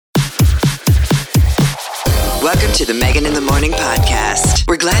Welcome to the Megan in the Morning podcast.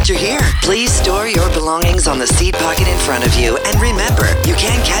 We're glad you're here. Please store your belongings on the seat pocket in front of you. And remember, you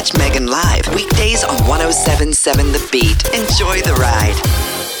can catch Megan live weekdays on 107.7 The Beat. Enjoy the ride.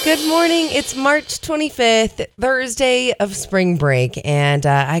 Good morning. It's March 25th, Thursday of spring break, and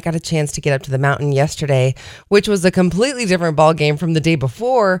I got a chance to get up to the mountain yesterday, which was a completely different ball game from the day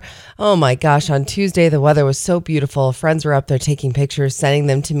before. Oh my gosh, on Tuesday, the weather was so beautiful. Friends were up there taking pictures, sending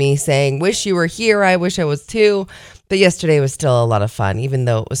them to me, saying, wish you were here. I wish I was too. But yesterday was still a lot of fun, even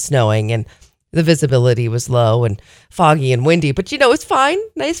though it was snowing and the visibility was low and foggy and windy, but it's fine.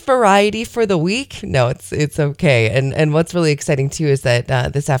 Nice variety for the week. No, it's okay. And what's really exciting too is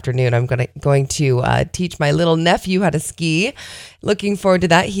that this afternoon I'm going to teach my little nephew how to ski. Looking forward to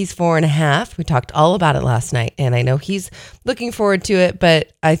that. He's 4.5. We talked all about it last night, and I know he's looking forward to it,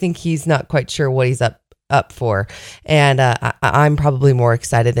 but I think he's not quite sure what he's up for. And I'm probably more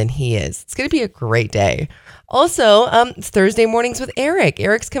excited than he is. It's going to be a great day. Also, it's Thursday mornings with Eric.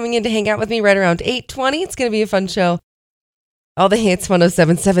 Eric's coming in to hang out with me right around 8:20. It's going to be a fun show. All the hits,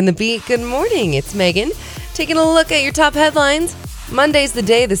 107.7 The Beat. Good morning. It's Megan. Taking a look at your top headlines. Monday's the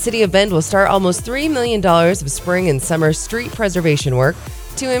day the city of Bend will start almost $3 million of spring and summer street preservation work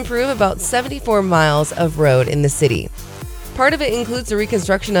to improve about 74 miles of road in the city. Part of it includes the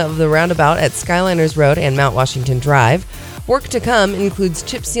reconstruction of the roundabout at Skyliners Road and Mount Washington Drive. Work to come includes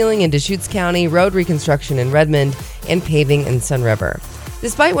chip sealing in Deschutes County, road reconstruction in Redmond, and paving in Sun River.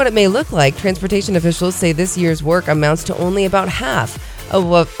 Despite what it may look like, transportation officials say this year's work amounts to only about half of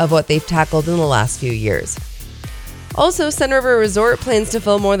what they've tackled in the last few years. Also, Sun River Resort plans to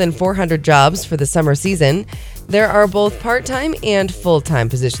fill more than 400 jobs for the summer season. There are both part-time and full-time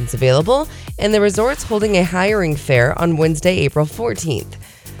positions available, and the resort's holding a hiring fair on Wednesday, April 14th.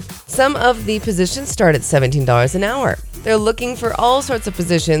 Some of the positions start at $17 an hour. They're looking for all sorts of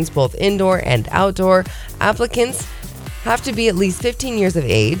positions, both indoor and outdoor. Applicants have to be at least 15 years of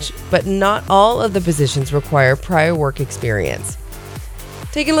age, but not all of the positions require prior work experience.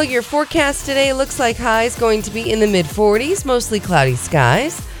 Taking a look at your forecast today, looks like highs going to be in the mid-40s, mostly cloudy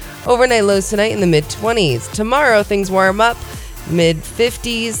skies. Overnight lows tonight in the mid-20s. Tomorrow, things warm up,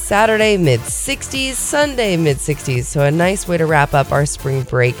 mid-50s. Saturday, mid-60s. Sunday, mid-60s. So a nice way to wrap up our spring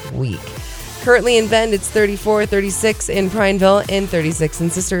break week. Currently in Bend, it's 34, 36 in Prineville, and 36 in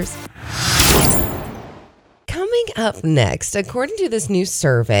Sisters. Coming up next, according to this new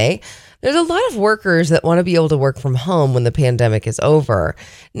survey, there's a lot of workers that want to be able to work from home when the pandemic is over.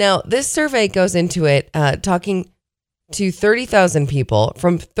 Now, this survey goes into it talking to 30,000 people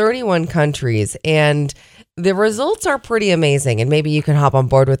from 31 countries, and the results are pretty amazing, and maybe you can hop on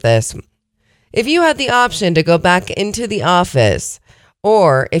board with this. If you had the option to go back into the office,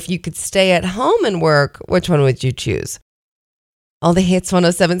 or if you could stay at home and work, which one would you choose? All the hits,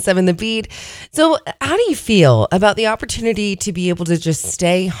 107.7 The Beat. So how do you feel about the opportunity to be able to just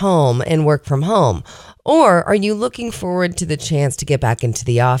stay home and work from home? Or are you looking forward to the chance to get back into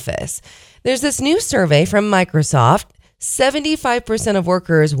the office? There's this new survey from Microsoft. 75% of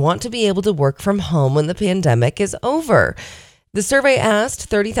workers want to be able to work from home when the pandemic is over. The survey asked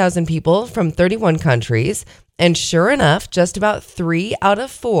 30,000 people from 31 countries, and sure enough, just about 3 out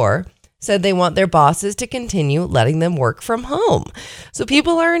of 4 said they want their bosses to continue letting them work from home. So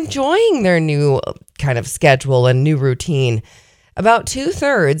people are enjoying their new kind of schedule and new routine. About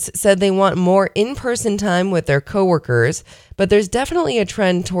 2/3 said they want more in-person time with their coworkers, but there's definitely a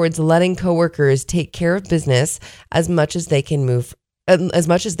trend towards letting coworkers take care of business as much as they can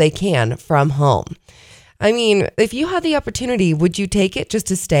from home. I mean, if you had the opportunity, would you take it just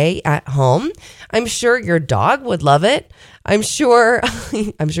to stay at home? I'm sure your dog would love it. I'm sure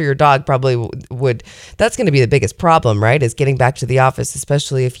your dog probably would. That's going to be the biggest problem, right? Is getting back to the office,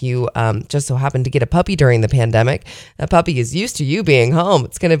 especially if you just so happen to get a puppy during the pandemic. That puppy is used to you being home.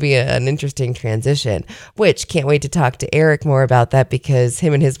 It's going to be an interesting transition, which can't wait to talk to Eric more about that, because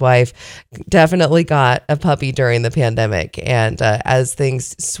him and his wife definitely got a puppy during the pandemic. And as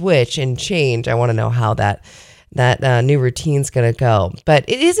things switch and change, I want to know how that new routine's going to go. But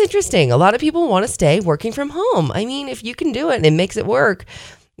it is interesting. A lot of people want to stay working from home. I mean, if you can do it and it makes it work,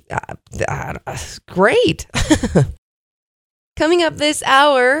 great. Coming up this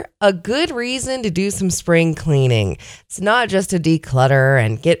hour, a good reason to do some spring cleaning. It's not just to declutter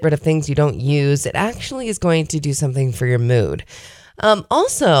and get rid of things you don't use. It actually is going to do something for your mood.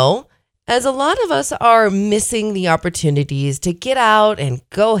 Also, as a lot of us are missing the opportunities to get out and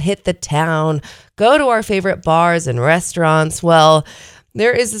go hit the town, go to our favorite bars and restaurants, well,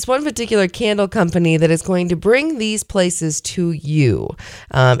 there is this one particular candle company that is going to bring these places to you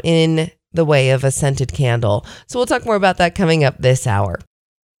in the way of a scented candle. So we'll talk more about that coming up this hour.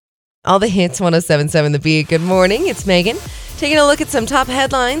 All the hits, 107.7 The Beat. Good morning, it's Megan. Taking a look at some top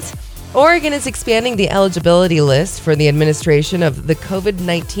headlines. Oregon is expanding the eligibility list for the administration of the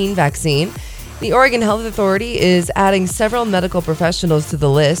COVID-19 vaccine. The Oregon Health Authority is adding several medical professionals to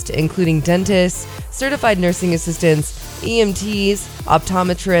the list, including dentists, certified nursing assistants, EMTs,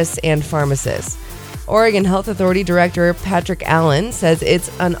 optometrists, and pharmacists. Oregon Health Authority Director Patrick Allen says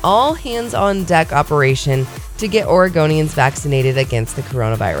it's an all-hands-on-deck operation to get Oregonians vaccinated against the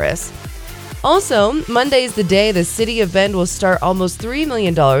coronavirus. Also, Monday is the day the City of Bend will start almost $3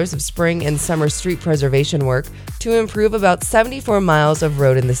 million of spring and summer street preservation work to improve about 74 miles of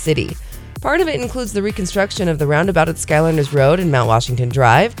road in the city. Part of it includes the reconstruction of the roundabout at Skylanders Road and Mount Washington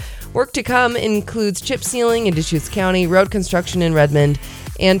Drive. Work to come includes chip sealing in Deschutes County, road construction in Redmond,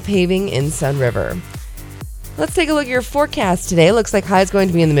 and paving in Sun River. Let's take a look at your forecast today. Looks like highs going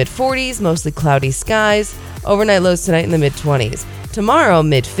to be in the mid-40s, mostly cloudy skies. Overnight lows tonight in the mid-20s. Tomorrow,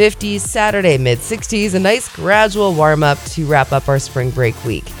 mid-50s. Saturday, mid-60s. A nice gradual warm-up to wrap up our spring break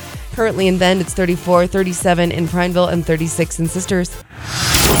week. Currently in Bend, it's 34, 37 in Prineville, and 36 in Sisters.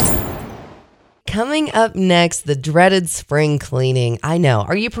 Coming up next, the dreaded spring cleaning. I know.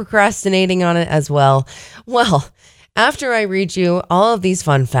 Are you procrastinating on it as well? Well, after I read you all of these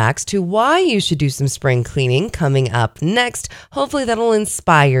fun facts to why you should do some spring cleaning coming up next, hopefully that'll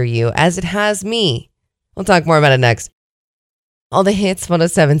inspire you as it has me. We'll talk more about it next. All the hits,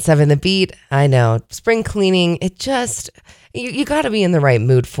 107.7 The Beat. I know, spring cleaning, it just, you got to be in the right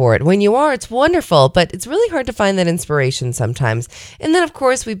mood for it. When you are, it's wonderful, but it's really hard to find that inspiration sometimes. And then, of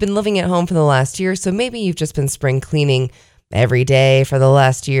course, we've been living at home for the last year, so maybe you've just been spring cleaning every day for the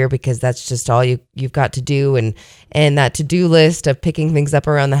last year because that's just all you've got to do. And that to-do list of picking things up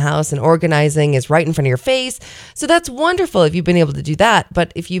around the house and organizing is right in front of your face. So that's wonderful if you've been able to do that.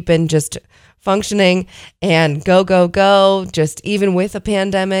 But if you've been just functioning and go, just even with a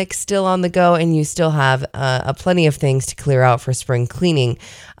pandemic still on the go and you still have plenty of things to clear out for spring cleaning,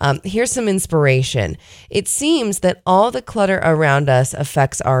 here's some inspiration. It seems that all the clutter around us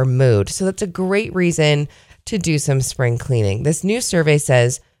affects our mood. So that's a great reason to do some spring cleaning. This new survey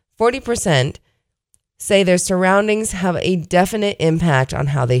says 40% say their surroundings have a definite impact on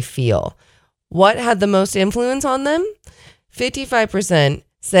how they feel. What had the most influence on them? 55%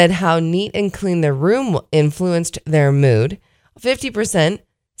 said how neat and clean their room influenced their mood. 50%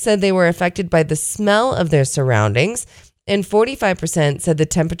 said they were affected by the smell of their surroundings. And 45% said the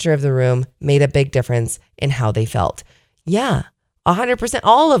temperature of the room made a big difference in how they felt. Yeah, 100%,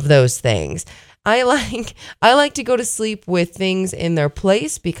 all of those things. I like to go to sleep with things in their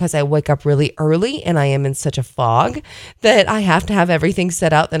place because I wake up really early and I am in such a fog that I have to have everything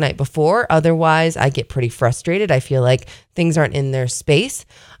set out the night before. Otherwise, I get pretty frustrated. I feel like things aren't in their space.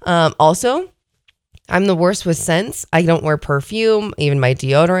 Also, I'm the worst with scents. I don't wear perfume. Even my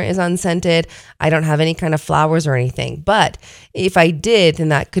deodorant is unscented. I don't have any kind of flowers or anything. But if I did, then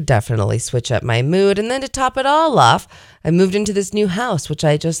that could definitely switch up my mood. And then to top it all off, I moved into this new house, which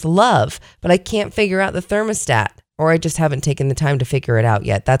I just love, but I can't figure out the thermostat, or I just haven't taken the time to figure it out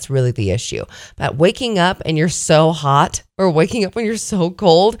yet. That's really the issue. But waking up and you're so hot or waking up when you're so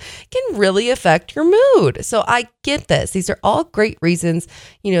cold can really affect your mood. So I get this. These are all great reasons,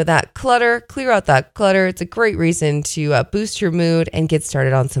 that clutter, clear out that clutter. It's a great reason to boost your mood and get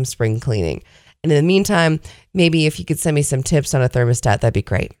started on some spring cleaning. And in the meantime, maybe if you could send me some tips on a thermostat, that'd be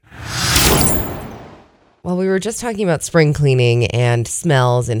great. Well, we were just talking about spring cleaning and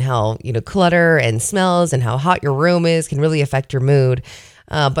smells and how, clutter and smells and how hot your room is can really affect your mood.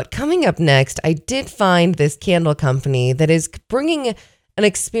 But coming up next, I did find this candle company that is bringing an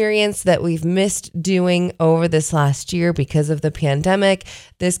experience that we've missed doing over this last year because of the pandemic.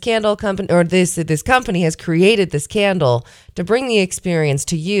 This candle company, or this company has created this candle to bring the experience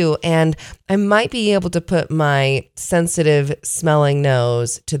to you. And I might be able to put my sensitive smelling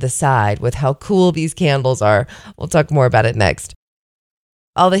nose to the side with how cool these candles are. We'll talk more about it next.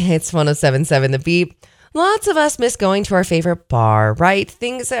 All the hits, 107.7 The Beat. Lots of us miss going to our favorite bar, right?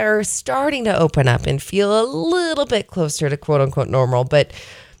 Things are starting to open up and feel a little bit closer to quote unquote normal, but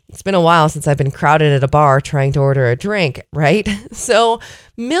it's been a while since I've been crowded at a bar trying to order a drink, right? So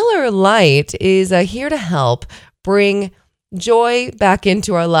Miller Lite is here to help bring joy back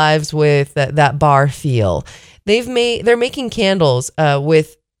into our lives with that bar feel. They're making candles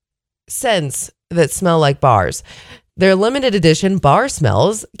with scents that smell like bars. Their limited edition bar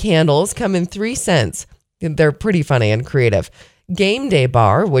smells candles come in 3 scents. They're pretty funny and creative. Game Day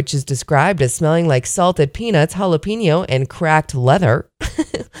Bar, which is described as smelling like salted peanuts, jalapeno, and cracked leather.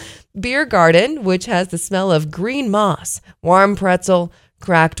 Beer Garden, which has the smell of green moss, warm pretzel,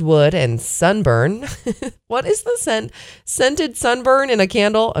 cracked wood, and sunburn. What is the scent? Scented sunburn in a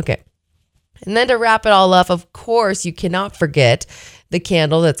candle? Okay, And then to wrap it all up, of course, you cannot forget the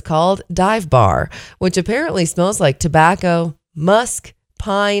candle that's called Dive Bar, which apparently smells like tobacco, musk,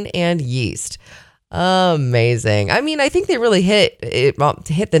 pine, and yeast. Amazing. I mean, I think they really hit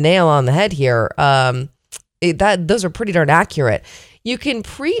the nail on the head here. Those are pretty darn accurate. You can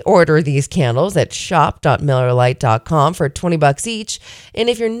pre-order these candles at shop.millerlite.com for $20 each. And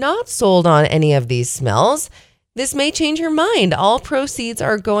if you're not sold on any of these smells, this may change your mind. All proceeds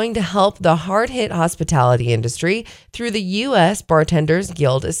are going to help the hard-hit hospitality industry through the U.S. Bartenders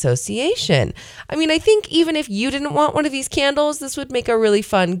Guild Association. I mean, I think even if you didn't want one of these candles, this would make a really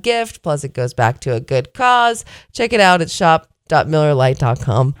fun gift. Plus, it goes back to a good cause. Check it out at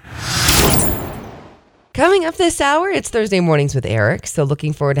shop.millerlite.com. Coming up this hour, it's Thursday Mornings with Eric, so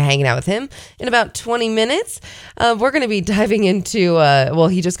looking forward to hanging out with him in about 20 minutes. We're going to be diving into,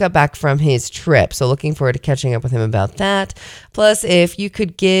 he just got back from his trip, so looking forward to catching up with him about that. Plus, if you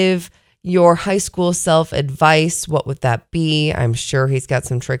could give your high school self advice, what would that be? I'm sure he's got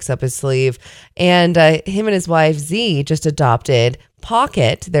some tricks up his sleeve. And him and his wife, Z, just adopted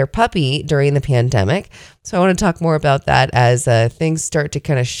Pocket, their puppy, during the pandemic. So I want to talk more about that as things start to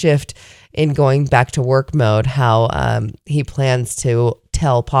kind of shift in going back to work mode, how he plans to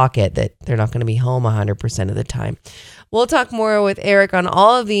tell Pocket that they're not going to be home 100% of the time. We'll talk more with Eric on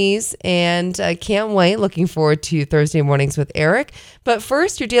all of these, and I can't wait. Looking forward to Thursday Mornings with Eric. But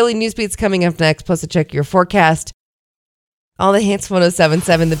first, your daily news beats coming up next, plus a check your forecast. All the hits,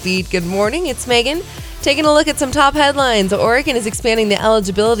 107.7 The Beat. Good morning, it's Megan. Taking a look at some top headlines. Oregon is expanding the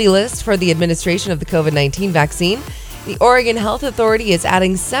eligibility list for the administration of the COVID-19 vaccine. The Oregon Health Authority is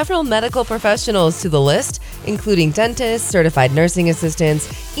adding several medical professionals to the list, including dentists, certified nursing assistants,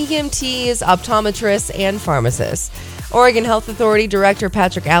 EMTs, optometrists, and pharmacists. Oregon Health Authority Director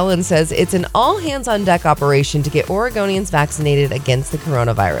Patrick Allen says it's an all-hands-on-deck operation to get Oregonians vaccinated against the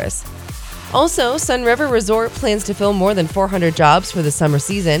coronavirus. Also, Sun River Resort plans to fill more than 400 jobs for the summer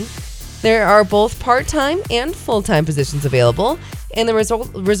season. There are both part-time and full-time positions available, and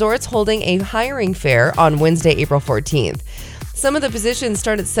the resort's holding a hiring fair on Wednesday, April 14th. Some of the positions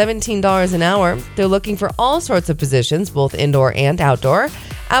start at $17 an hour. They're looking for all sorts of positions, both indoor and outdoor.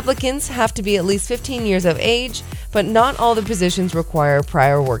 Applicants have to be at least 15 years of age, but not all the positions require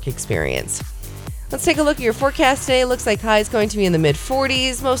prior work experience. Let's take a look at your forecast today. Looks like highs going to be in the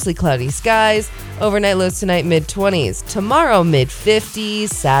mid-40s, mostly cloudy skies. Overnight lows tonight, mid-20s. Tomorrow, mid-50s.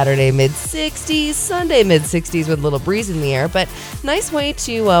 Saturday, mid-60s. Sunday, mid-60s with a little breeze in the air. But nice way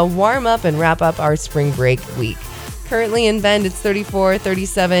to warm up and wrap up our spring break week. Currently in Bend, it's 34,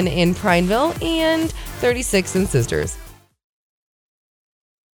 37 in Prineville, and 36 in Sisters.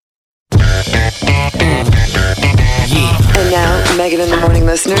 And now, Megan in the Morning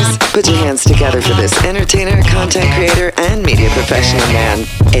listeners, put your hands together for this entertainer, content creator, and media professional man.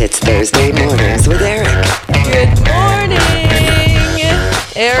 It's Thursday Mornings with Eric. Good morning,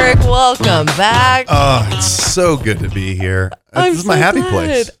 Eric. Welcome back. Oh, it's so good to be here. This is my happy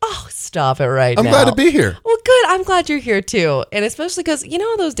place. Oh, stop it right now. I'm glad to be here. Well, good. I'm glad you're here too. And especially because, you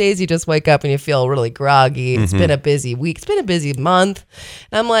know, those days you just wake up and you feel really groggy. It's been a busy week. It's been a busy month.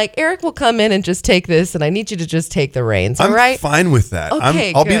 And I'm like, Eric will come in and just take this, and I need you to just take the reins. All right? I'm fine with that.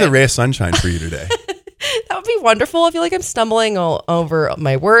 Okay, I'll be the ray of sunshine for you today. That would be wonderful. I feel like I'm stumbling all over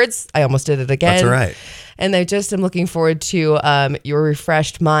my words. I almost did it again. That's all right. And I just am looking forward to your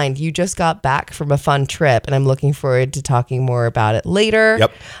refreshed mind. You just got back from a fun trip, and I'm looking forward to talking more about it later.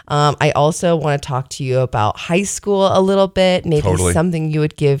 Yep. I also want to talk to you about high school a little bit. Maybe Totally. something you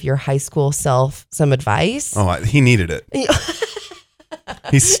would give your high school self some advice. Oh, he needed it.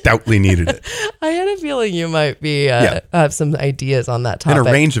 He stoutly needed it. I had a feeling you might be have some ideas on that topic. In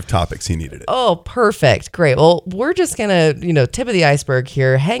a range of topics, he needed it. Oh, perfect. Great. Well, we're just going to, tip of the iceberg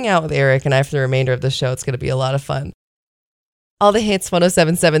here. Hang out with Eric and I for the remainder of the show. It's going to be a lot of fun. All the hits,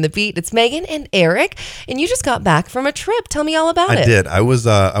 107.7 The Beat. It's Megan and Eric, and you just got back from a trip. Tell me all about it. I did. I was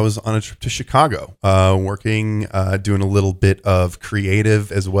on a trip to Chicago, working, doing a little bit of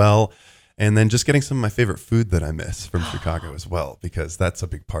creative as well. And then just getting some of my favorite food that I miss from Chicago as well, because that's a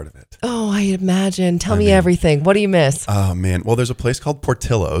big part of it. Oh, I imagine. Tell me everything. What do you miss? Oh, man. Well, there's a place called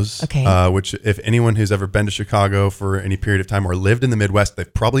Portillo's, Okay. Which if anyone who's ever been to Chicago for any period of time or lived in the Midwest,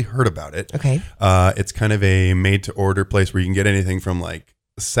 they've probably heard about it. Okay. It's kind of a made-to-order place where you can get anything from like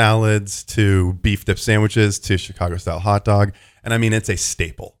salads to beef dip sandwiches to Chicago-style hot dog. And I mean, it's a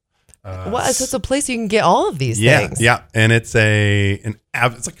staple. So it's a place you can get all of these things. Yeah, and it's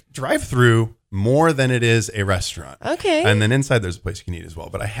it's like a drive-through more than it is a restaurant. Okay. And then inside there's a place you can eat as well.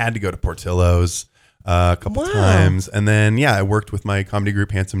 But I had to go to Portillo's a couple times, and then I worked with my comedy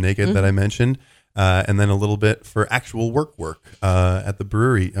group Handsome Naked that I mentioned. and then a little bit for actual work at the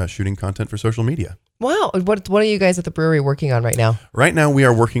brewery, shooting content for social media. Wow. What are you guys at the brewery working on right now? Right now, we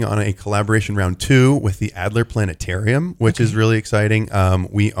are working on a collaboration round 2 with the Adler Planetarium, which is really exciting.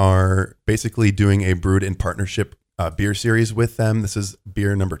 We are basically doing a brewed in partnership beer series with them. This is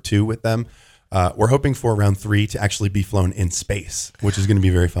beer number 2 with them. We're hoping for round 3 to actually be flown in space, which is going to be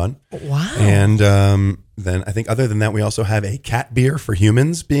very fun. Wow. And then I think other than that, we also have a cat beer for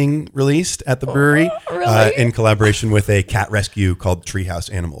humans being released at the brewery really? In collaboration with a cat rescue called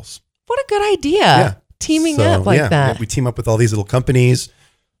Treehouse Animals. What a good idea. Teaming up like that. We team up with all these little companies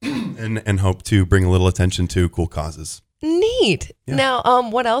and hope to bring a little attention to cool causes. Neat. Yeah. Now,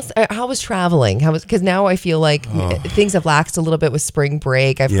 what else? How was traveling? Because now I feel like things have laxed a little bit with spring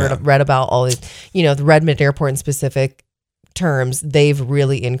break. I've read about all these, the Redmond Airport in specific terms. They've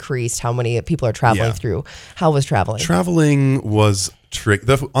really increased how many people are traveling through. How was traveling? Traveling was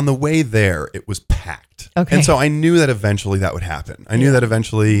on the way there, it was packed. Okay. And so I knew that eventually that would happen. I knew that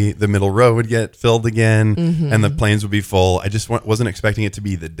eventually the middle row would get filled again and the planes would be full. I just wasn't expecting it to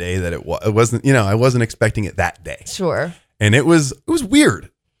be the day that it was. It wasn't, I wasn't expecting it that day. Sure. And it was weird.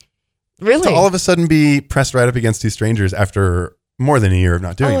 Really? To all of a sudden be pressed right up against 2 strangers after more than a year of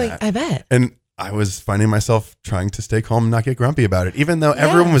not doing that. I bet. And I was finding myself trying to stay calm and not get grumpy about it, even though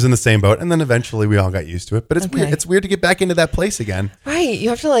everyone was in the same boat. And then eventually we all got used to it. But it's weird. It's weird to get back into that place again. Right. You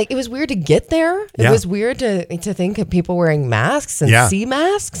have to it was weird to get there. It was weird to think of people wearing masks and see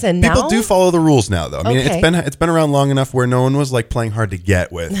masks. And people now do follow the rules now, though. I mean, it's been around long enough where no one was like playing hard to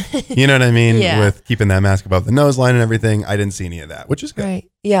get with, you know what I mean? With keeping that mask above the nose line and everything. I didn't see any of that, which is good. Right.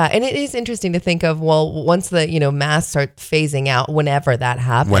 Yeah. And it is interesting to think of, once the, masks start phasing out, whenever that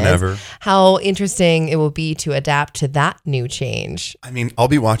happens, how interesting it will be to adapt to that new change. I mean, I'll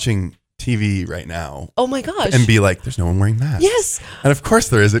be watching TV right now. Oh my gosh. And be like, there's no one wearing masks. Yes. And of course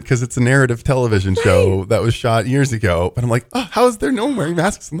there isn't, because it's a narrative television show that was shot years ago. But I'm like, how is there no one wearing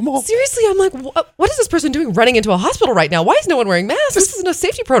masks in the mall? Seriously, I'm like, what is this person doing running into a hospital right now? Why is no one wearing masks? This is no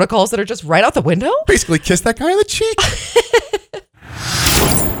safety protocols that are just right out the window. Basically kiss that guy on the cheek.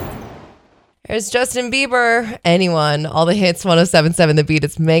 There's Justin Bieber, Anyone, all the hits, 107.7 The Beat.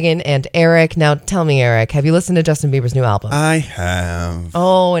 It's Megan and Eric. Now tell me, Eric, have you listened to Justin Bieber's new album? I have.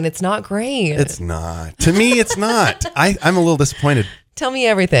 Oh, and it's not great. It's not. To me, it's not. I'm a little disappointed. Tell me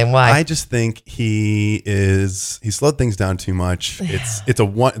everything. Why? I just think he slowed things down too much.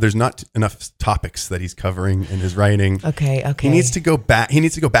 There's not enough topics that he's covering in his writing. Okay. He needs to go back. He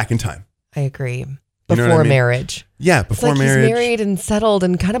needs to go back in time. I agree. You know what Before I mean? marriage. Yeah, before marriage. He's married and settled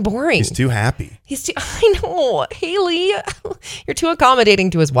and kind of boring. He's too happy. I know. Haley, you're too accommodating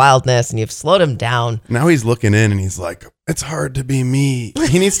to his wildness and you've slowed him down. Now he's looking in and he's like, it's hard to be me.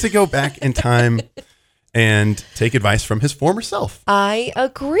 He needs to go back in time and take advice from his former self. I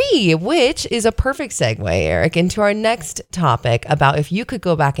agree, which is a perfect segue, Eric, into our next topic about if you could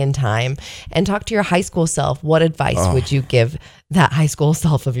go back in time and talk to your high school self, what advice would you give that high school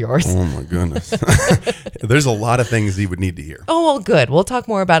self of yours? Oh my goodness. There's a lot of things he would need to hear. Oh, well, good. We'll talk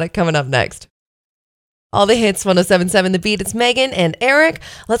more about it coming up next. All the hits, 107.7 The Beat. It's Megan and Eric.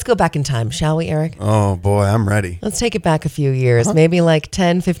 Let's go back in time, shall we, Eric? Oh boy, I'm ready. Let's take it back a few years, maybe like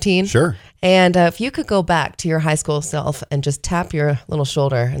 10, 15. Sure. And if you could go back to your high school self and just tap your little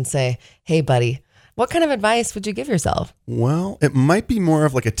shoulder and say, hey, buddy, what kind of advice would you give yourself? Well, it might be more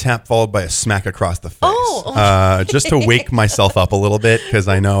of like a tap followed by a smack across the face. Oh, okay. Just to wake myself up a little bit, because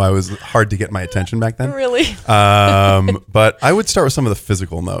I know I was hard to get my attention back then. Really? But I would start with some of the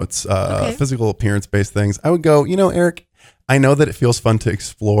physical notes, physical appearance-based things. I would go, Eric, I know that it feels fun to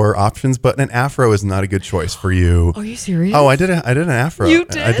explore options, but an afro is not a good choice for you. Are you serious? Oh, I did an afro. You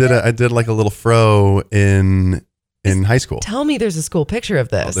did? I did like a little fro in high school. Tell me there's a school picture of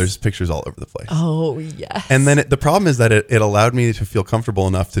this. Oh, there's pictures all over the place. Oh, yes. And then the problem is that it allowed me to feel comfortable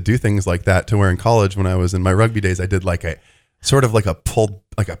enough to do things like that, to where in college, when I was in my rugby days, I did like a sort of like a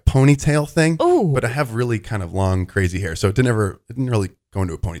ponytail thing. Ooh. But I have really kind of long, crazy hair. So it didn't really go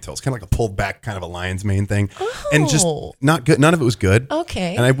into a ponytail. It's kind of like a pulled back kind of a lion's mane thing. Oh. And just not good. None of it was good.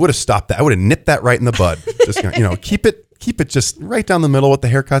 Okay. And I would have stopped that. I would have nipped that right in the bud. Just, keep it just right down the middle with the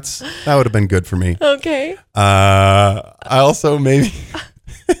haircuts. That would have been good for me. Okay. I also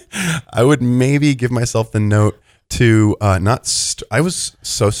I would maybe give myself the note to I was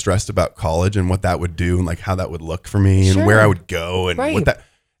so stressed about college and what that would do and like how that would look for me and where I would go and what that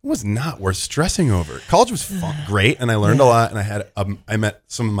was not worth stressing over. College was fun, great, and I learned a lot, and I met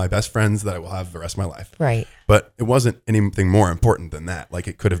some of my best friends that I will have the rest of my life. Right. But it wasn't anything more important than that. Like,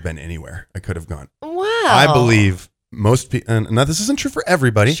 it could have been anywhere. I could have gone. Wow. I believe most people, and now this isn't true for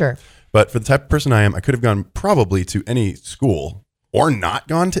everybody. Sure. But for the type of person I am, I could have gone probably to any school or not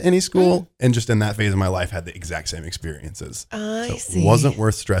gone to any school, and just in that phase of my life had the exact same experiences. I see. It wasn't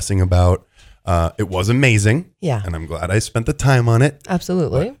worth stressing about. It was amazing. Yeah. And I'm glad I spent the time on it.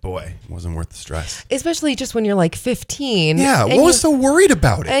 Absolutely. But boy, it wasn't worth the stress. Especially just when you're like 15. Yeah. What was so worried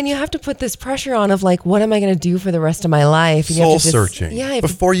about it? And you have to put this pressure on of like, what am I going to do for the rest of my life? And you Soul have to searching. Yeah.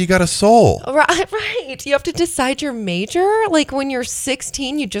 Before you got a soul. Right. You have to decide your major. Like when you're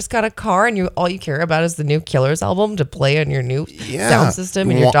 16, you just got a car and all you care about is the new Killers album to play on your new sound system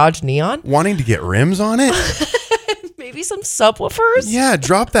and your Dodge Neon. Wanting to get rims on it. Maybe some subwoofers. Yeah,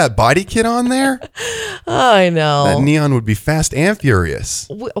 drop that body kit on there. I know. That Neon would be fast and furious.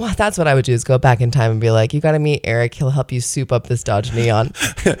 Well, that's what I would do is go back in time and be like, you got to meet Eric. He'll help you soup up this Dodge Neon.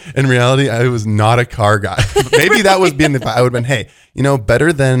 In reality, I was not a car guy. Maybe that was being I would have been, hey,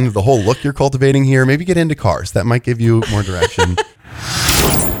 better than the whole look you're cultivating here, maybe get into cars. That might give you more direction.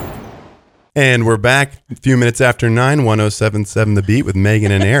 And we're back a few minutes after 9, 107.7 The Beat with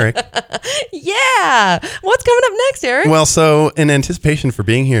Megan and Eric. Yeah. What's coming up next, Eric? Well, so in anticipation for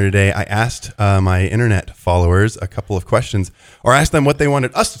being here today, I asked my internet followers a couple of questions, or asked them what they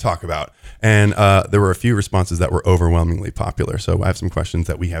wanted us to talk about. And there were a few responses that were overwhelmingly popular. So I have some questions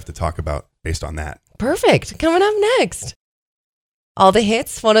that we have to talk about based on that. Perfect. Coming up next. All the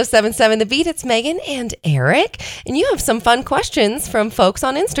hits, 107.7 The Beat. It's Megan and Eric. And you have some fun questions from folks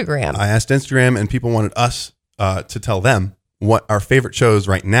on Instagram. I asked Instagram, and people wanted us to tell them what our favorite shows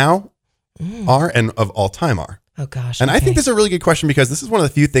right now are and of all time are. Oh, gosh. And I think this is a really good question because this is one of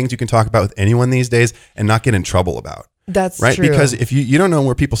the few things you can talk about with anyone these days and not get in trouble about. That's right. True. Because if you don't know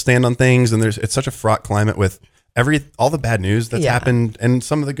where people stand on things, and it's such a fraught climate with all the bad news that's happened and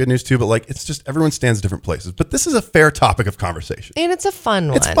some of the good news too, but like it's just everyone stands different places. But this is a fair topic of conversation. And it's a fun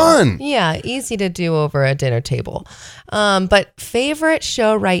one. It's fun. Yeah, easy to do over a dinner table. But favorite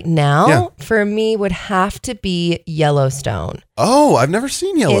show right now for me would have to be Yellowstone. Oh, I've never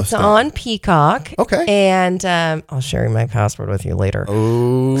seen Yellowstone. It's on Peacock. Okay. And I'll share my password with you later.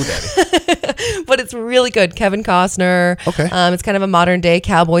 Oh, daddy. But it's really good. Kevin Costner. Okay. It's kind of a modern day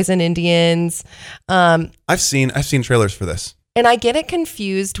cowboys and Indians. I've seen trailers for this. And I get it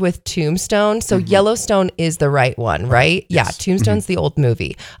confused with Tombstone. So Yellowstone is the right one, right? Yes. Yeah, Tombstone's the old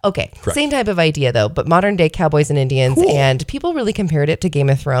movie. Okay, Correct. Same type of idea though, but modern day cowboys and Indians. Cool. And people really compared it to Game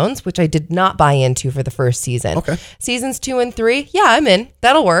of Thrones, which I did not buy into for the first season. Okay. Seasons 2 and 3, yeah, I'm in.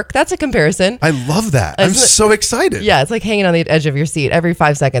 That'll work. That's a comparison. I love that. I'm so excited. Yeah, it's like hanging on the edge of your seat. Every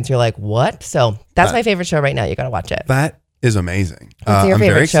 5 seconds, you're like, what? So that's my favorite show right now. You got to watch it. That is amazing. What's your I'm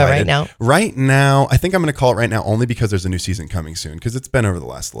favorite very show excited. right now? Right now, I think I'm going to call it right now only because there's a new season coming soon because it's been over the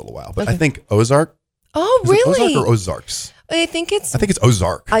last little while. But I think Ozark. Oh, Is it really? Ozark or Ozarks? I think it's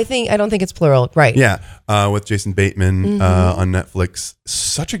Ozark. I don't think it's plural. Right. Yeah. With Jason Bateman on Netflix.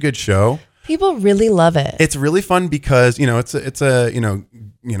 Such a good show. People really love it. It's really fun because, it's a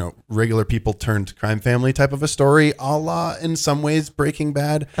regular people turned crime family type of a story, a la in some ways Breaking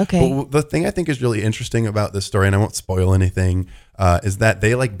Bad. Okay. But the thing I think is really interesting about this story, and I won't spoil anything, is that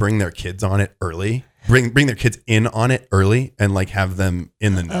they like bring their kids on it early. Bring their kids in on it early and like have them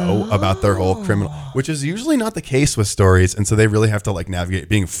in the know about their whole criminal, which is usually not the case with stories. And so they really have to like navigate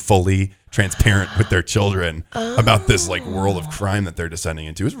being fully transparent with their children about this like world of crime that they're descending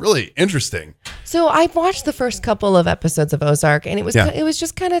into. It's really interesting. So I watched the first couple of episodes of Ozark, and it was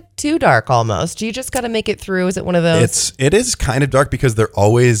just kind of too dark almost. You just got to make it through. Is it one of those? It is kind of dark because they're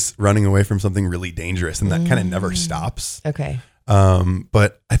always running away from something really dangerous, and that kind of never stops. Okay.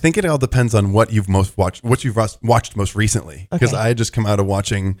 But I think it all depends on what you've watched most recently. Because Okay. I had just come out of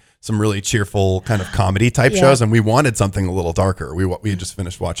watching some really cheerful kind of comedy type shows, and we wanted something a little darker. We had just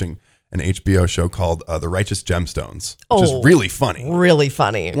finished watching an HBO show called The Righteous Gemstones, which is really funny. Really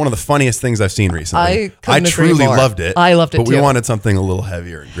funny. One of the funniest things I've seen recently. I couldn't agree truly more. loved it. I loved it but we too. wanted something a little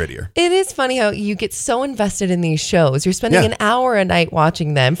heavier and grittier. It is funny how you get so invested in these shows. You're spending an hour a night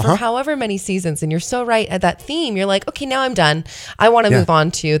watching them for however many seasons, and you're so right at that theme. You're like, okay, now I'm done. I want to move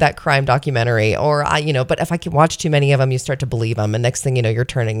on to that crime documentary, or but if I can watch too many of them, you start to believe them, and next thing you know, you're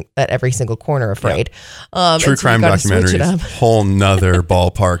turning at every single corner afraid. True crime documentaries, whole nother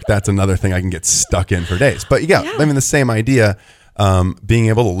ballpark. That's another thing I can get stuck in for days. But I mean, the same idea, being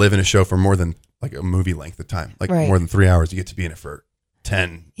able to live in a show for more than like a movie length of time, like more than 3 hours, you get to be in it for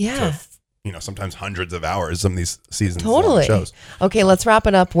 10 to, sometimes hundreds of hours, some of these seasons. Totally. Shows. Okay, let's wrap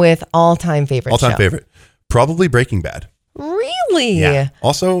it up with all-time favorite show. Favorite. Probably Breaking Bad. Really? Yeah.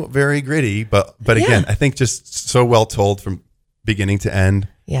 Also very gritty, but again, I think just so well told from beginning to end.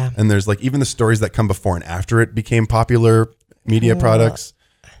 Yeah. And there's like even the stories that come before and after it became popular media products.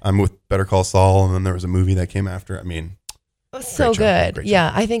 I'm with Better Call Saul, and then there was a movie that came after. I mean, so good.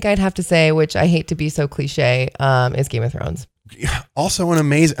 Yeah, I think I'd have to say, which I hate to be so cliche, is Game of Thrones. Also an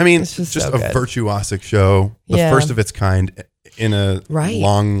amazing, I mean, It's just just so a good. virtuosic show, the Yeah. first of its kind in a Right.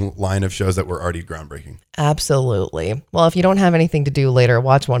 long line of shows that were already groundbreaking. Absolutely. Well, if you don't have anything to do later,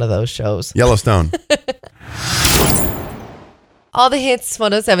 watch one of those shows. Yellowstone. All the hits,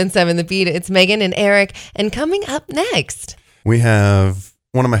 107.7 The Beat. It's Megan and Eric. And coming up next. We have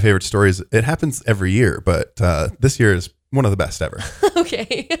one of my favorite stories. It happens every year, but this year is one of the best ever.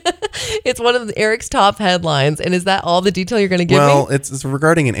 Okay. It's one of Eric's top headlines. And is that all the detail you're going to give Well, me? it's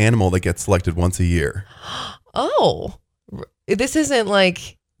regarding an animal that gets selected once a year. Oh, this isn't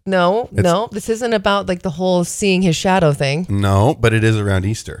like, no, this isn't about like the whole seeing his shadow thing. No, but it is around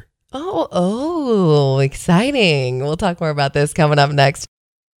Easter. Oh, exciting. We'll talk more about this coming up next.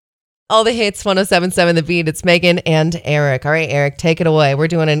 All the hits, 107.7 The Beat. It's Megan and Eric. All right, Eric, take it away. We're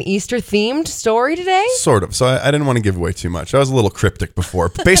doing an Easter-themed story today. Sort of. So I didn't want to give away too much. I was a little cryptic before.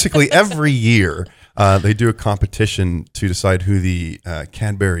 But basically, every year they do a competition to decide who the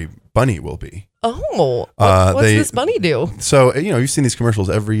Cadbury bunny will be. Oh, what's this bunny do? So, you've seen these commercials.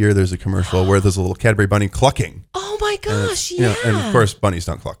 Every year there's a commercial where there's a little Cadbury bunny clucking. Oh my gosh, You know, and of course, bunnies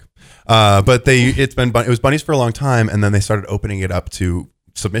don't cluck. But it was bunnies for a long time, and then they started opening it up to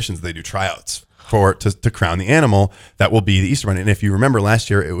submissions. They do tryouts to crown the animal that will be the Easter bunny. And if you remember last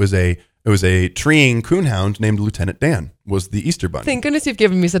year, it was a treeing coonhound named Lieutenant Dan was the Easter bunny. Thank goodness you've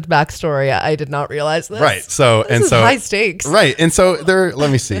given me such backstory. I did not realize this. Right. So this is high stakes. Right. And so let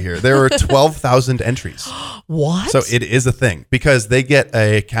me see here. There were 12,000 entries. What? So it is a thing because they get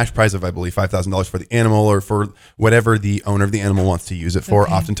a cash prize of, I believe, $5,000 for the animal or for whatever the owner of the animal wants to use it for.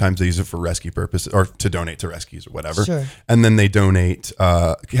 Okay. Oftentimes they use it for rescue purposes or to donate to rescues or whatever. Sure. And then they donate,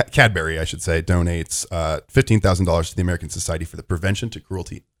 Cadbury, I should say, donates $15,000 to the American Society for the Prevention to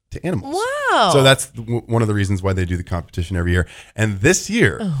Cruelty to Animals. Wow. So that's one of the reasons why they do the competition every year. And this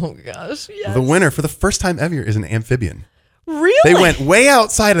year, Oh gosh, yes. the winner for the first time ever is an amphibian. Really? They went way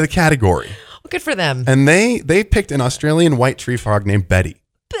outside of the category. Good for them. And they picked an Australian white tree frog named Betty.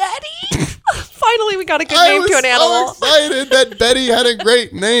 Betty? Finally, we got a good name to an animal. I was so excited that Betty had a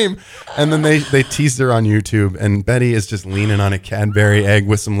great name. And then they teased her on YouTube, and Betty is just leaning on a Cadbury egg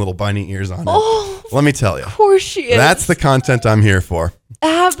with some little bunny ears on it. Oh, Let me tell you. of course she is. That's the content I'm here for.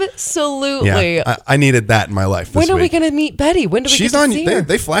 Absolutely. Yeah, I needed that in my life this When are we week. going to meet Betty? When do we She's get to on. see her?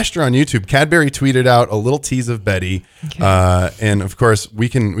 They flashed her on YouTube. Cadbury tweeted out a little tease of Betty, and of course we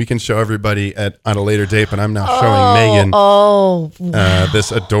can show everybody at a later date. But I'm now showing Megan Oh,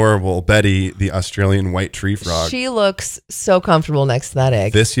 this adorable Betty, the Australian white tree frog. she looks so comfortable next to that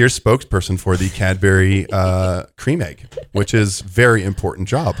egg. This year's spokesperson for the Cadbury cream egg, which is very important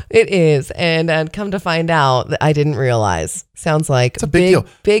job. It is, and come to find out that I didn't realize. Sounds like a big deal.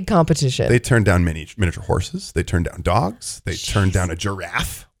 Big competition. They turned down miniature horses. They turned down dogs. They turned down a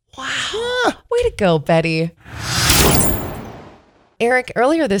giraffe. Wow. Way to go, Betty. Eric,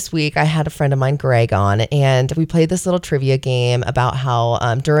 earlier this week, I had a friend of mine, Greg, on, and we played this little trivia game about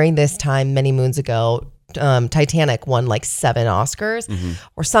how during this time, many moons ago, Titanic won like 7 Oscars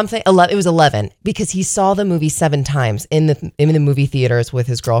or something. It was 11 because he saw the movie 7 times in the movie theaters with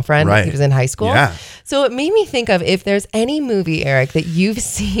his girlfriend. Right. He was in high school. Yeah. So it made me think of if there's any movie, Eric, that you've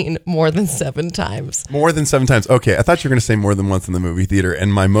seen more than 7 times. More than 7 times. Okay, I thought you were going to say more than once in the movie theater,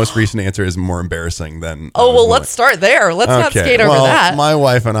 and my most recent answer is more embarrassing than. Oh, well, let's start there. Let's not skate over that. My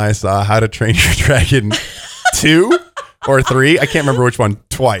wife and I saw How to Train Your Dragon 2 or 3. I can't remember which one.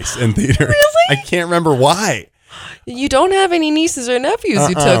 Twice in theater. Really? I can't remember why. You don't have any nieces or nephews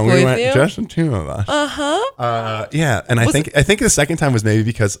you took we with went you. just the 2 of us. Yeah, and I think the second time was maybe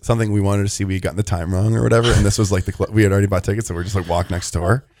because something we wanted to see, we had gotten the time wrong or whatever, and this was like we had already bought tickets, so we're just like walk next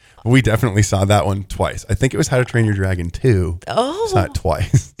door. We definitely saw that one twice. I think it was How to Train Your Dragon 2. Oh. Saw it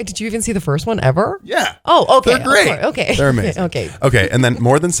twice. Did you even see the first one ever? Yeah. Oh, okay. They're great. Okay. They're amazing. Okay. And then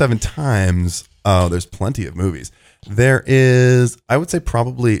more than 7 times. Oh, there's plenty of movies. There is, I would say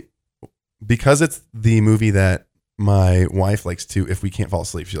probably, because it's the movie that my wife likes to, if we can't fall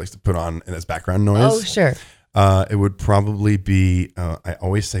asleep, she likes to put on as background noise. Oh, sure. It would probably be, I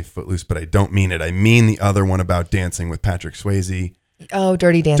always say Footloose, but I don't mean it. I mean the other one about dancing with Patrick Swayze. Oh,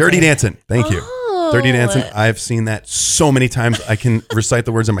 Dirty Dancing. Dirty Dancing. Thank you. Oh. Dirty Dancing. I've seen that so many times. I can recite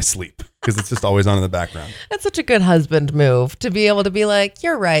the words in my sleep because it's just always on in the background. That's such a good husband move to be able to be like,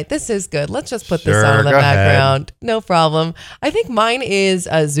 you're right. This is good. Let's just put this Sure, on in the go ahead. background. No problem. I think mine is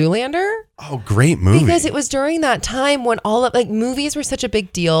Zoolander. Oh, great movie. Because it was during that time when all of movies were such a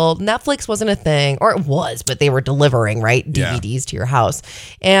big deal. Netflix wasn't a thing, or it was, but they were delivering, right? DVDs to your house.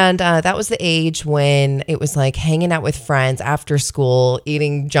 And that was the age when it was like hanging out with friends after school,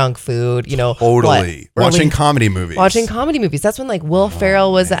 eating junk food, Totally. Watching comedy movies. That's when Will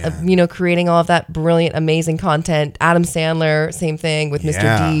Ferrell was, creating all of that brilliant, amazing content. Adam Sandler, same thing with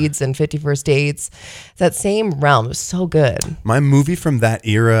Mr. Deeds and 50 First Dates. That same realm. It was so good. My movie from that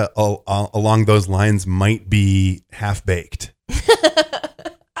era along those lines might be Half-Baked.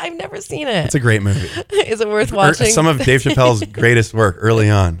 I've never seen it. It's a great movie. Is it worth watching? Some of Dave Chappelle's greatest work early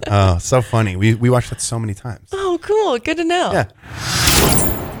on. Oh, so funny. We watched that so many times. Oh, cool. Good to know. Yeah.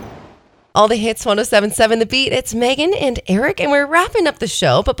 All the hits, 107.7 The Beat. It's Megan and Eric, and we're wrapping up the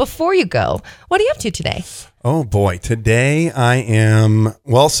show. But before you go, what are you up to today? Oh boy, today I am,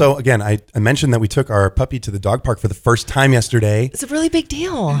 so again, I mentioned that we took our puppy to the dog park for the first time yesterday. It's a really big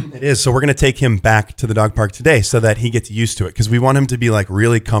deal. It is. So we're going to take him back to the dog park today so that he gets used to it, because we want him to be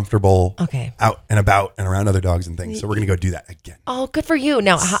really comfortable out and about and around other dogs and things. So we're going to go do that again. Oh, good for you.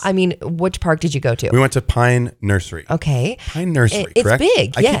 Now, which park did you go to? We went to Pine Nursery. Okay. Pine Nursery, it's correct?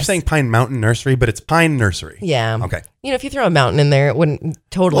 Big, I keep saying Pine Mountain Nursery, but it's Pine Nursery. Yeah. Okay. If you throw a mountain in there, it wouldn't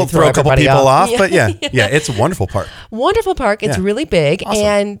totally throw a couple people off. Yeah. But yeah, it's a wonderful park. Wonderful park. It's really big. Awesome.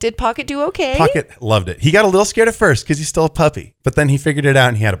 And did Pocket do okay? Pocket loved it. He got a little scared at first because he's still a puppy, but then he figured it out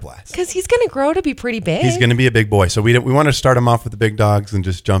and he had a blast. Because he's going to grow to be pretty big. He's going to be a big boy. So we want to start him off with the big dogs and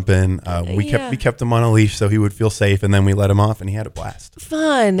just jump in. We kept him on a leash so he would feel safe, and then we let him off and he had a blast.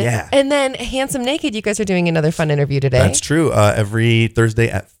 Fun. Yeah. And then Handsome Naked, you guys are doing another fun interview today. That's true. Every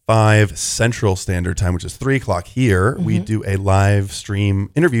Thursday at 5 Central Standard Time, which is 3 o'clock here, we do a live stream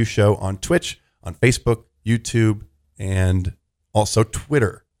interview show on Twitch, on Facebook, YouTube, and also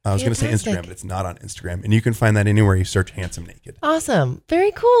Twitter. I was going to say Instagram, but it's not on Instagram. And you can find that anywhere you search Handsome Naked. Awesome.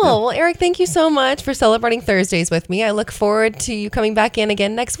 Very cool. Yeah. Well, Eric, thank you so much for celebrating Thursdays with me. I look forward to you coming back in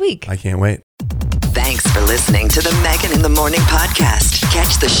again next week. I can't wait. Thanks for listening to the Megan in the Morning podcast.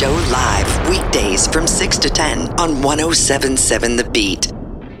 Catch the show live weekdays from 6 to 10 on 107.7 The Beat.